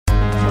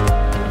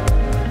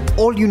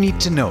all you need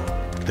to know,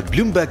 the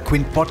Bloomberg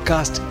Quint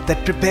podcast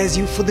that prepares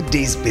you for the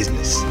day's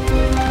business.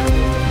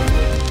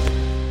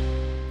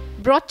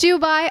 Brought to you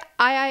by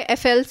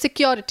IIFL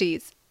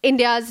Securities,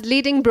 India's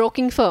leading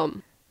broking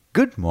firm.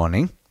 Good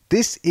morning.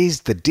 This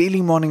is the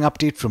daily morning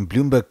update from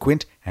Bloomberg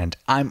Quint, and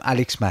I'm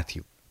Alex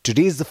Matthew.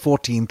 Today is the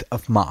 14th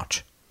of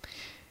March.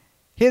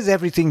 Here's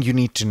everything you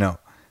need to know.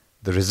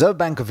 The Reserve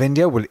Bank of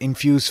India will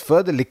infuse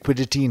further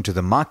liquidity into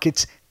the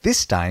markets,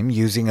 this time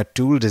using a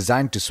tool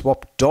designed to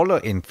swap dollar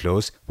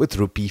inflows with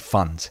rupee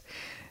funds.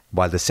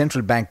 While the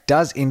central bank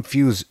does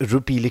infuse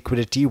rupee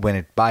liquidity when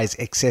it buys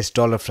excess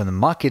dollar from the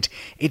market,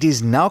 it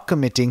is now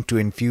committing to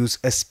infuse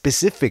a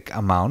specific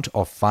amount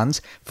of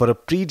funds for a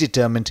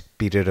predetermined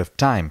period of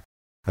time.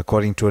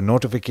 According to a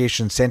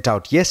notification sent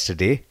out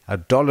yesterday, a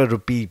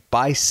dollar-rupee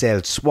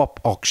buy-sell swap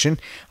auction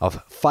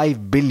of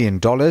 $5 billion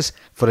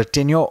for a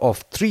tenure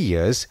of 3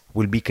 years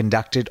will be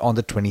conducted on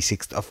the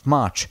 26th of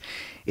March.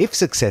 If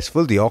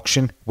successful, the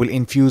auction will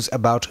infuse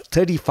about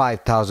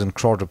 35,000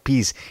 crore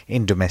rupees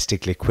in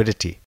domestic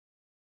liquidity.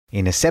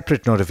 In a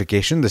separate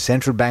notification, the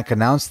central bank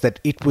announced that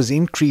it was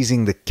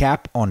increasing the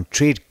cap on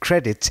trade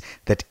credits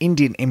that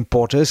Indian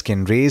importers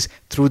can raise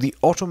through the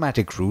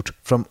automatic route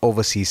from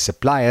overseas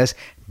suppliers,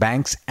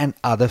 banks and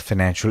other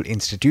financial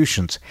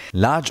institutions.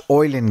 Large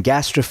oil and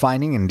gas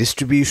refining and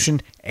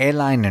distribution,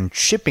 airline and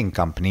shipping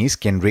companies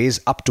can raise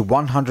up to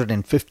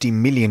 $150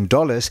 million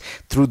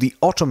through the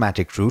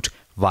automatic route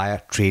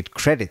via trade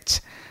credits.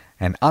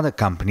 And other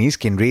companies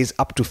can raise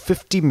up to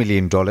 $50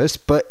 million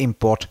per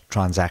import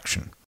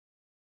transaction.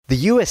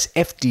 The US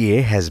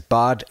FDA has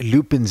barred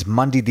Lupin's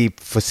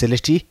Mandideep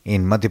facility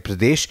in Madhya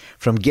Pradesh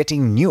from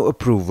getting new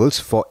approvals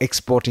for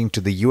exporting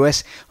to the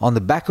US on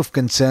the back of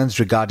concerns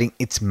regarding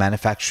its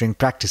manufacturing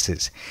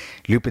practices.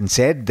 Lupin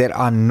said there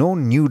are no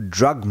new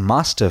drug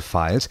master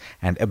files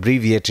and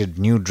abbreviated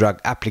new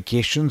drug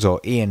applications or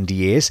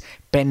ANDAs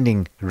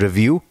pending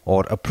review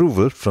or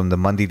approval from the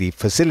Mandideep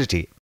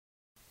facility.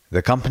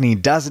 The company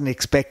doesn't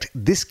expect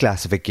this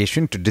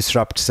classification to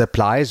disrupt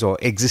supplies or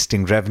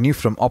existing revenue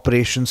from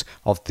operations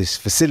of this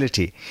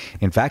facility.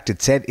 In fact,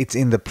 it said it's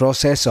in the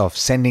process of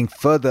sending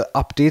further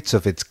updates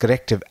of its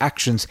corrective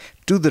actions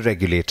to the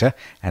regulator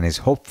and is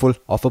hopeful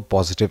of a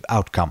positive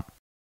outcome.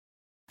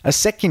 A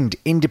second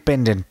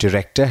independent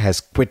director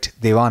has quit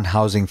Dewan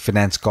Housing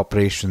Finance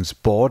Corporation's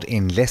board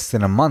in less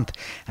than a month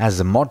as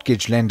the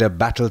mortgage lender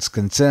battles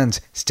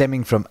concerns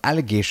stemming from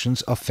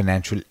allegations of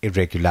financial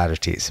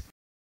irregularities.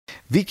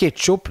 VK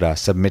Chopra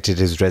submitted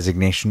his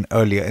resignation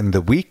earlier in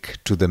the week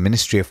to the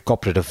Ministry of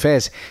Corporate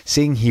Affairs,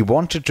 saying he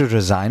wanted to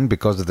resign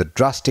because of the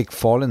drastic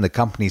fall in the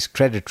company's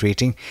credit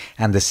rating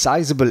and the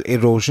sizable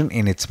erosion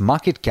in its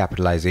market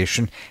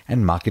capitalization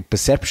and market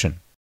perception.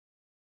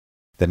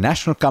 The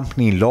National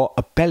Company Law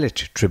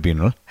Appellate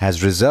Tribunal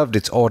has reserved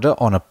its order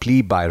on a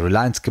plea by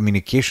Reliance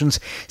Communications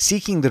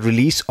seeking the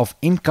release of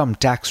income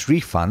tax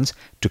refunds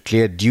to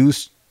clear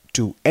dues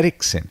to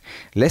Ericsson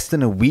less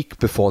than a week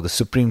before the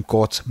Supreme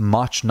Court's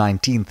March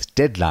 19th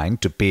deadline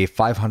to pay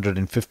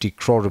 550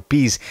 crore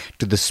rupees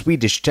to the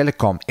Swedish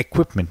telecom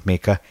equipment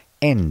maker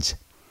ends.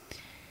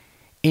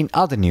 In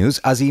other news,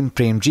 Azim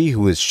Premji,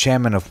 who is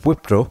chairman of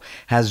Wipro,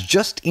 has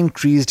just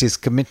increased his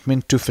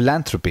commitment to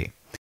philanthropy.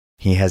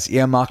 He has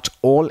earmarked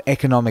all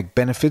economic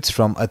benefits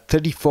from a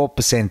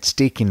 34%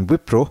 stake in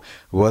Wipro,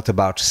 worth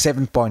about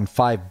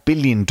 $7.5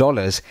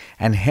 billion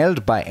and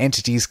held by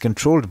entities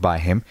controlled by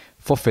him,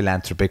 for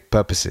philanthropic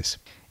purposes.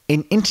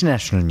 In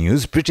international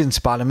news, Britain's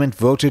parliament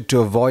voted to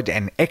avoid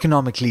an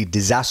economically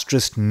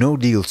disastrous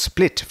no-deal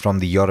split from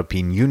the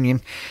European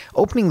Union,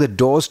 opening the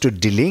doors to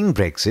delaying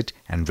Brexit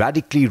and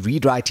radically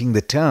rewriting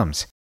the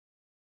terms.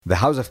 The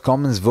House of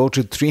Commons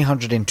voted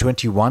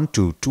 321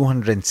 to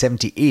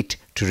 278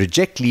 to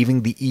reject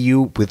leaving the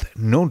EU with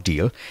no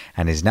deal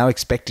and is now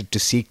expected to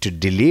seek to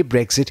delay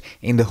Brexit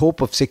in the hope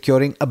of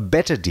securing a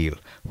better deal,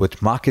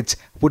 which markets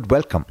would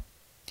welcome.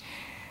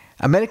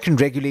 American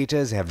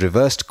regulators have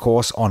reversed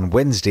course on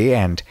Wednesday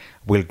and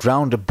will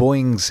ground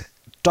Boeing's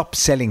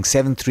top-selling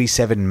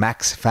 737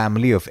 MAX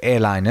family of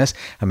airliners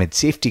amid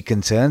safety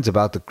concerns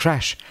about the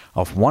crash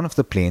of one of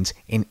the planes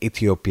in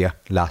Ethiopia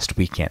last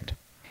weekend.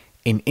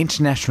 In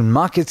international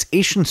markets,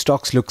 Asian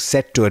stocks look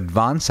set to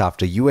advance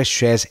after US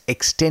shares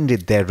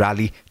extended their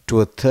rally to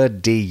a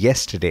third day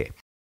yesterday.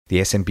 The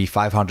S&P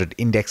 500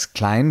 index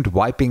climbed,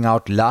 wiping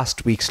out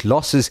last week's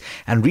losses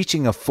and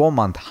reaching a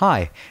 4-month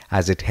high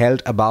as it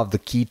held above the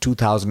key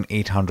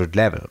 2,800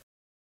 level.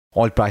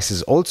 Oil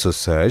prices also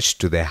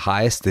surged to their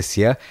highest this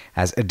year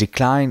as a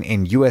decline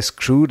in US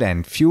crude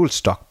and fuel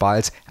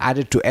stockpiles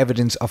added to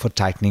evidence of a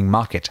tightening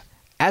market.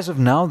 As of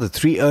now, the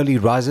three early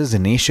risers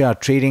in Asia are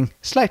trading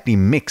slightly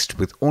mixed,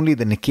 with only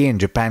the Nikkei in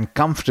Japan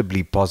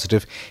comfortably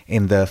positive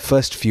in the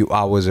first few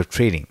hours of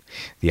trading.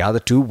 The other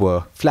two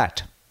were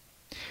flat.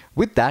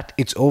 With that,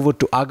 it's over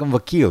to Agam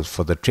Vakil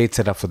for the trade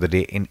setup for the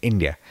day in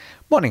India.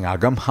 Morning,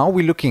 Agam. How are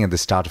we looking at the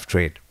start of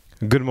trade?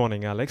 Good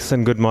morning, Alex,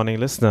 and good morning,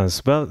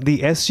 listeners. Well, the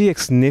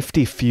SGX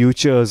Nifty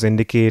futures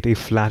indicate a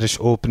flattish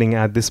opening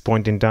at this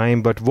point in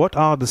time, but what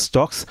are the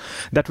stocks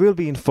that will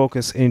be in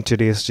focus in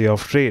today's day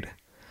of trade?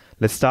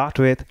 Let's start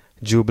with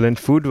Jubilant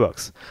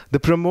FoodWorks. The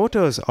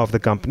promoters of the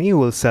company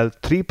will sell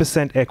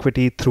 3%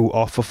 equity through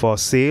offer for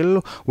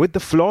sale with the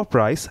floor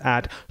price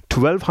at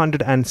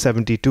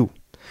 $1,272.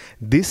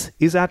 This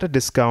is at a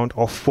discount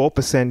of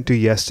 4% to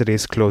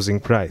yesterday's closing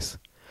price.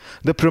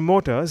 The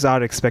promoters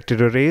are expected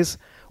to raise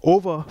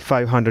over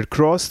 500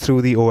 crores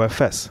through the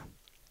OFS.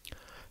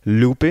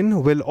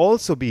 Lupin will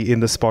also be in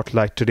the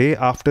spotlight today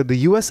after the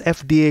US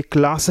FDA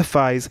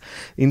classifies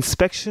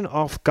inspection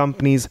of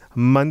company's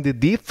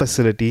Mandideep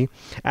facility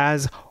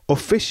as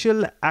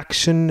official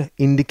action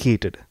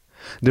indicated.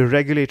 The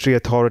regulatory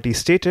authority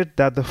stated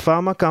that the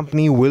pharma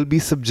company will be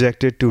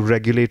subjected to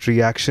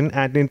regulatory action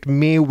and it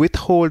may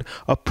withhold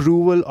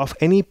approval of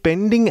any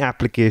pending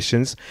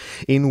applications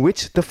in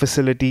which the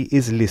facility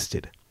is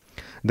listed.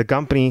 The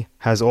company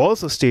has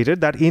also stated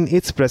that in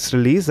its press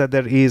release that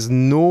there is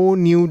no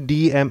new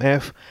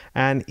DMF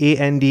and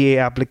ANDA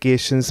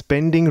applications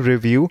pending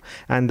review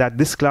and that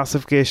this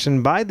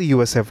classification by the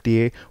US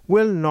FDA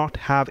will not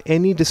have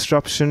any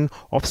disruption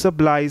of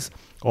supplies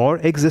or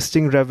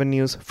existing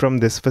revenues from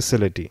this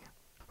facility.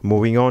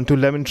 Moving on to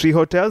Lemon Tree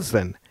Hotels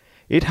then.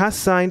 It has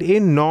signed a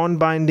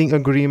non-binding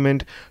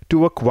agreement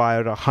to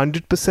acquire a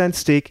 100%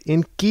 stake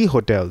in Key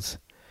Hotels.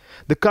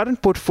 The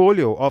current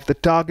portfolio of the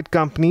target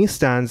company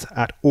stands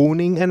at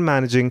owning and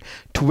managing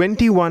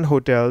 21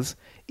 hotels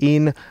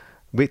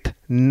with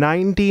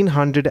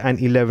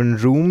 1,911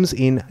 rooms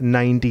in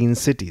 19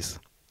 cities.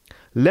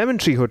 Lemon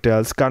Tree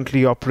Hotels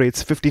currently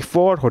operates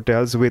 54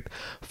 hotels with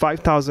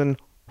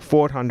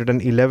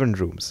 5,411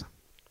 rooms.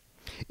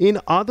 In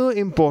other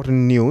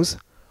important news,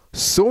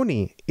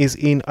 Sony is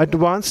in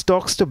advanced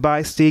talks to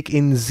buy stake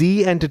in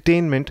Zee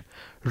Entertainment,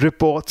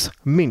 reports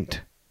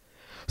Mint.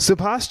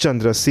 Subhash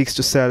Chandra seeks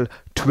to sell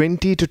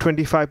 20 to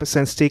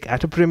 25% stake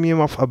at a premium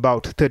of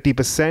about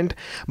 30%,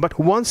 but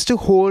wants to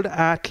hold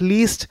at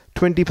least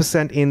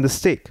 20% in the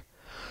stake.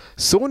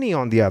 Sony,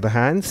 on the other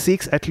hand,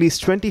 seeks at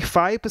least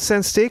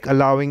 25% stake,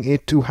 allowing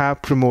it to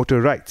have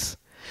promoter rights.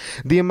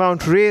 The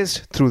amount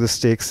raised through the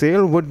stake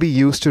sale would be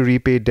used to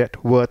repay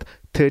debt worth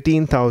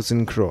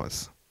 13,000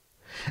 crores.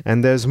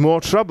 And there's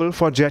more trouble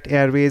for Jet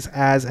Airways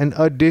as an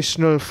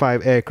additional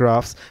 5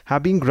 aircrafts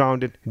have been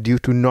grounded due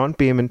to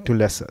non-payment to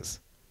lessors.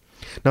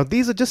 Now,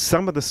 these are just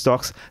some of the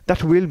stocks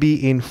that will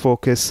be in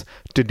focus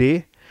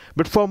today.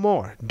 But for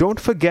more, don't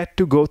forget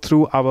to go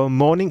through our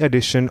morning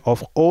edition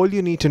of All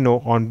You Need to Know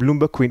on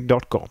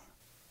BloombergQuint.com.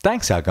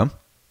 Thanks, Agam.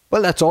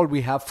 Well, that's all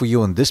we have for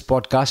you on this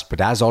podcast.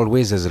 But as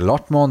always, there's a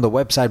lot more on the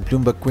website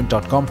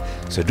BloombergQuint.com.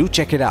 So do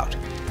check it out.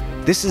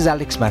 This is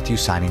Alex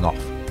Matthews signing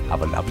off.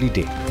 Have a lovely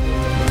day.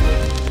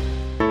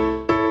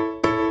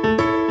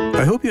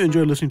 I hope you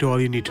enjoyed listening to All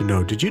You Need to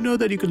Know. Did you know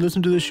that you can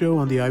listen to the show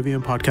on the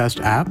IVM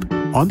Podcast app?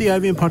 On the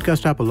IVM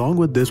Podcast app, along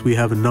with this, we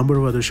have a number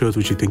of other shows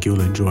which you think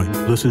you'll enjoy.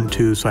 Listen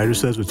to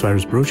Cyrus Says with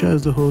Cyrus Brocha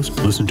as the host.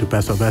 Listen to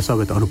Paisa Vaisa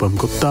with Anupam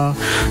Gupta.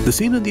 The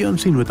Scene and the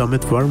Unseen with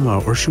Amit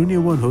Verma. Or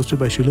Shunya One hosted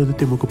by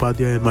Shiladitya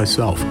Mukhopadhyay and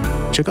myself.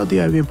 Check out the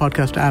IVM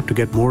Podcast app to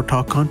get more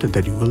talk content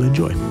that you will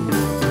enjoy.